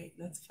Tylo 8,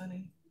 that's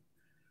funny.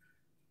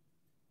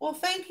 Well,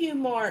 thank you,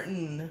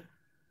 Martin.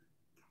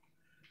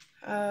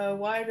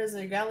 Why does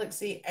a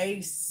Galaxy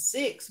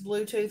A6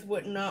 Bluetooth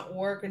would not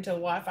work until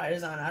Wi-Fi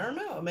is on? I don't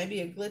know.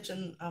 Maybe a glitch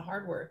in a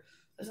hardware.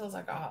 This sounds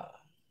like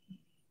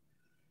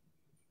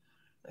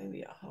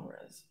maybe a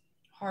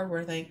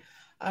hardware thing.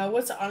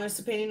 What's the honest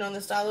opinion on the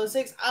Stylo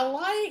 6? I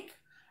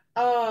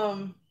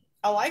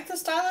like the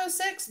Stylo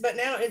 6, but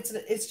now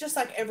it's just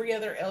like every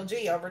other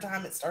LG. Over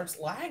time, it starts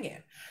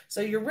lagging.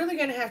 So you're really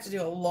going to have to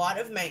do a lot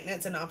of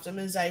maintenance and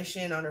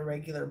optimization on a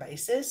regular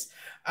basis.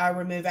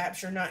 Remove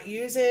apps you're not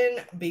using.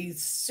 Be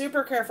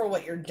super careful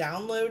what you're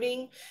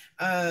downloading.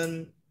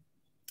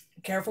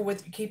 Careful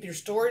with keep your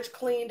storage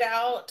cleaned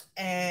out,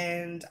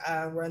 and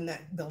run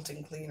that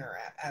built-in cleaner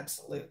app.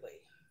 Absolutely.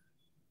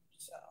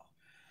 So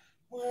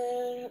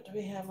what do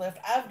we have left?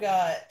 I've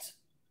got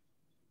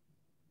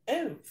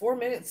 4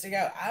 minutes to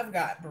go. I've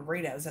got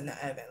burritos in the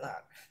oven.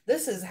 Look,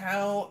 this is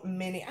how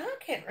many. I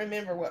can't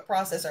remember what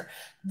processor.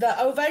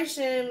 The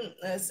Ovation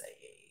is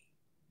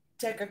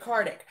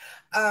Tachycardic.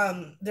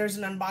 There's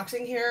an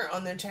unboxing here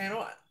on their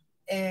channel,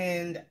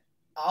 and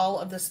all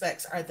of the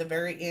specs are at the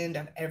very end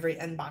of every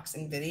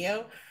unboxing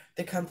video.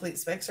 The complete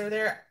specs are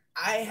there.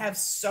 I have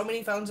so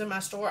many phones in my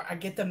store, I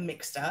get them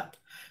mixed up.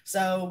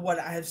 So what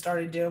I have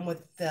started doing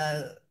with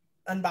the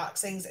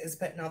unboxings is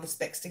putting all the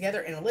specs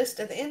together in a list.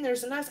 At the end,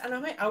 there's a nice, and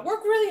I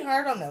work really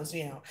hard on those.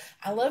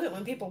 I love it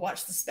when people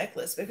watch the spec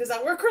list because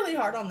I work really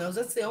hard on those.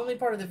 That's the only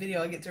part of the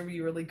video I get to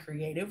be really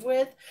creative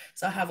with.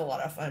 So I have a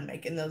lot of fun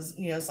making those.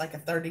 It's like a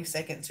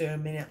 30-second to a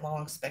minute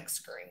long spec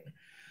screen.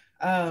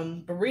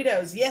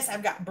 Burritos. Yes,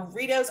 I've got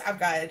burritos. I've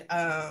got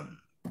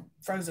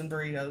frozen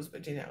burritos,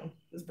 but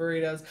it's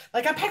burritos.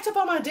 Like I packed up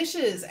all my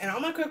dishes and all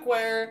my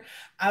cookware.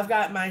 I've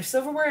got my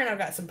silverware and I've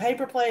got some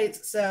paper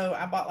plates. So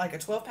I bought like a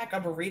 12-pack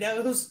of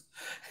burritos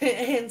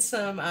and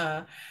some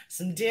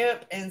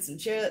dip and some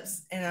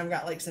chips. And I've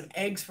got like some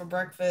eggs for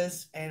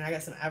breakfast and I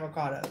got some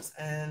avocados.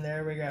 And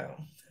there we go.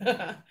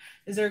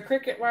 Is there a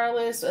Cricket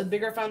Wireless, a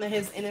bigger phone that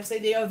has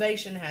NFC? The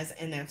Ovation has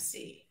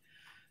NFC.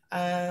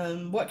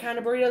 What kind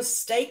of burritos?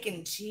 Steak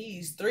and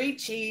cheese, 3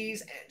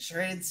 cheese and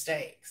shredded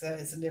steak. So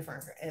it's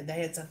different. They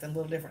had something a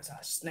little different, so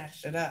I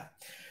snatched it up.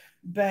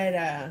 But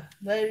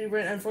they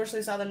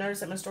unfortunately saw the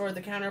notice at my store at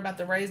the counter about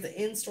to raise the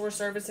in-store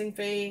servicing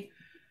fee.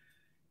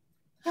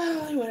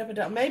 Oh, what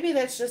happened? Maybe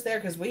that's just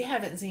there because we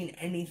haven't seen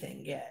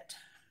anything yet.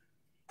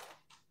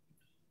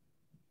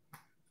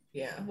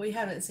 Yeah, we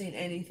haven't seen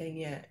anything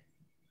yet.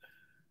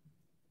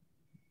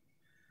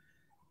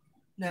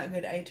 Not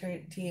good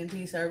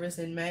AT&T service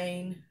in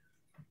Maine.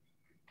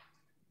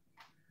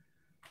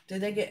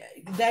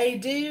 They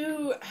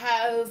do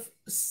have,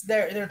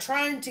 they're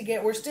trying to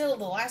get, the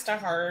last I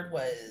heard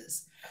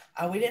was,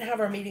 we didn't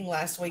have our meeting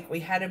last week. We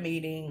had a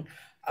meeting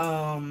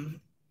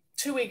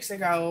 2 weeks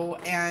ago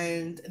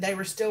and they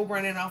were still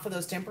running off of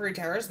those temporary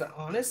towers. But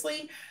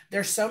honestly,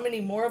 there's so many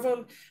more of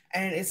them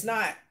and it's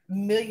not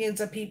millions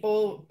of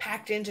people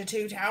packed into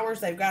 2 towers.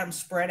 They've got them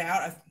spread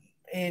out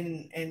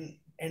and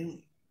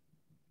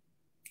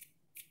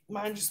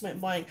mine just went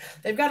blank.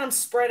 They've got them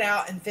spread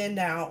out and thinned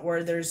out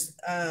where there's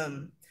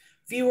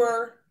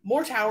fewer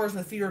more towers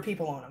with fewer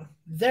people on them.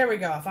 There we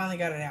go. I finally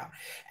got it out.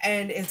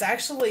 And it's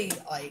actually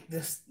like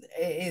this,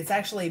 it's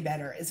actually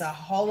better. It's a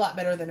whole lot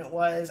better than it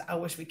was. I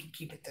wish we could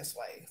keep it this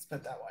way. Let's put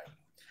it that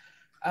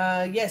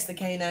way. Yes, the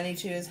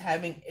K92 is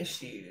having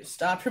issues.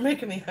 Stop, you're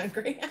making me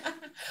hungry.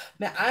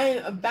 Now, I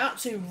am about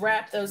to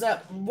wrap those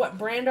up. What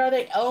brand are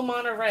they? El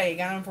Monterey.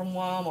 Got them from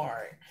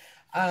Walmart.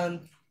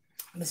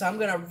 So I'm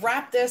going to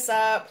wrap this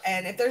up.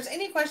 And if there's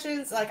any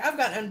questions, like I've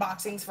got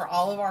unboxings for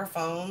all of our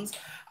phones.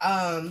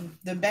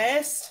 The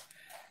best,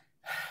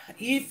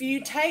 if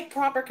you take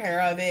proper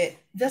care of it,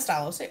 the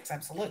Stylo 6,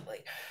 absolutely.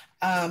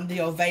 The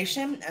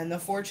Ovation and the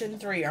Fortune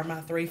 3 are my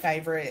 3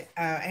 favorite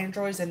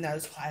Androids in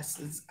those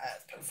classes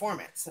of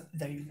performance.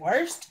 The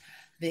worst,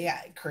 the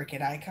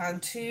Cricket Icon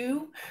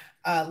 2,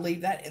 leave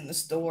that in the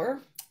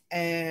store.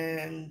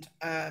 And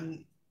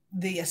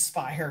the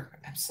Aspire,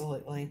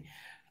 absolutely.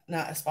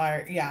 Not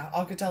Aspire. Yeah,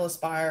 Alcatel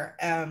Aspire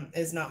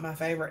is not my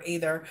favorite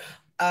either.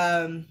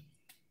 The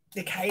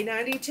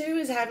K92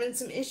 is having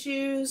some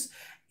issues.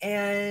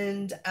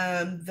 And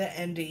the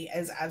Indy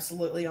is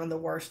absolutely on the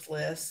worst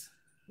list.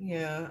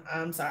 Yeah,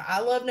 I'm sorry. I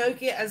love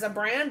Nokia as a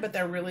brand, but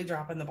they're really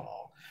dropping the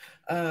ball.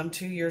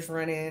 2 years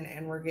running,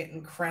 and we're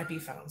getting crappy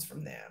phones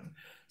from them.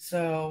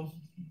 So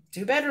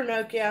do better,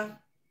 Nokia.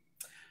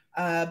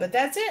 But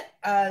that's it.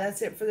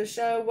 That's it for the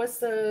show. What's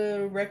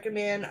the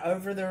recommend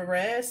over the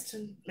rest?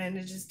 And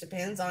it just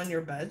depends on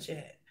your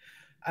budget.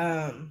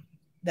 The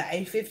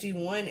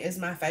A51 is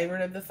my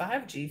favorite of the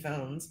 5G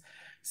phones.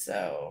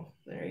 So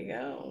there you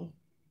go.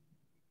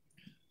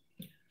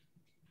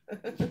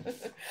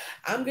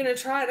 I'm going to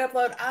try and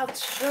upload. I'll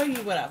show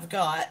you what I've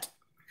got.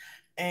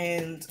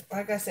 And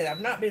like I said, I've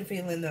not been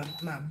feeling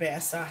my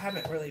best, so I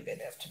haven't really been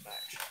up to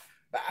much.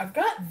 But I've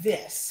got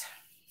this.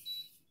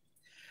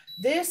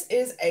 This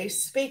is a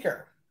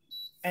speaker.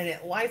 And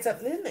it lights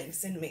up. Then they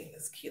send me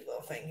this cute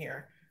little thing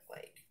here.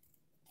 Like,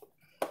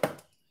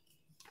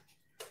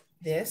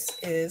 this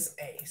is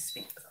a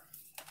speaker.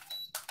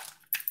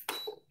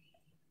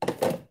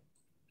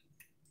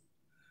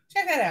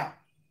 Check that out.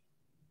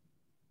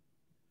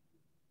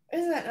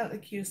 Isn't that not the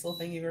cutest little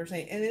thing you've ever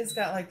seen? And it's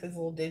got like this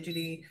little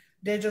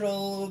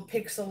digital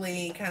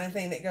pixely kind of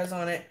thing that goes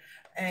on it.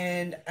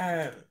 And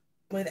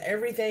with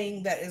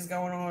everything that is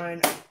going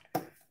on,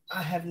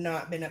 I have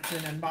not been up to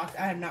an unbox.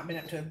 I have not been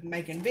up to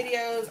making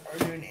videos or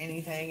doing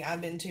anything.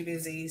 I've been too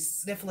busy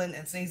sniffling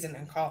and sneezing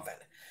and coughing.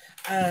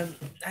 I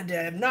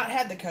have not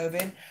had the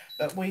COVID,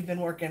 but we've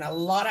been working a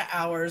lot of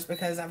hours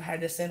because I've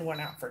had to send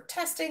one out for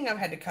testing. I've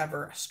had to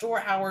cover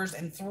store hours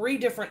in 3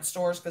 different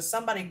stores because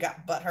somebody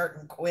got butthurt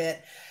and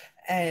quit,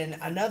 and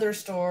another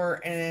store.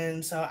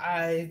 And so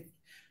I've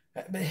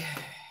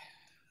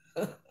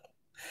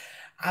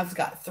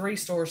got 3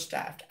 stores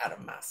staffed out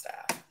of my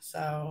staff.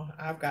 So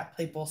I've got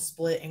people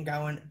split and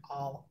going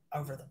all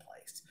over the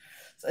place.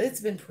 So it's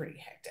been pretty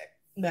hectic.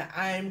 But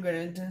I'm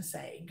going to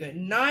say good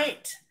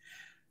night.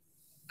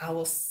 I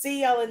will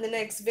see y'all in the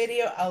next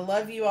video. I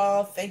love you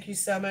all. Thank you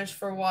so much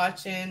for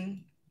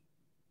watching.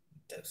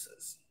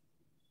 Doses.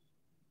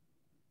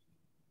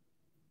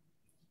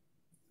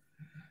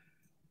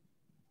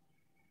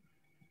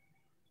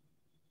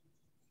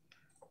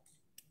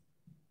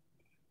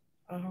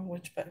 Oh,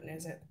 which button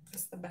is it?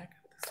 It's the back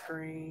of the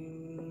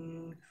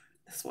screen.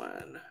 This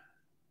one.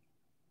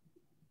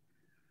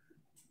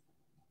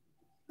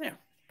 There.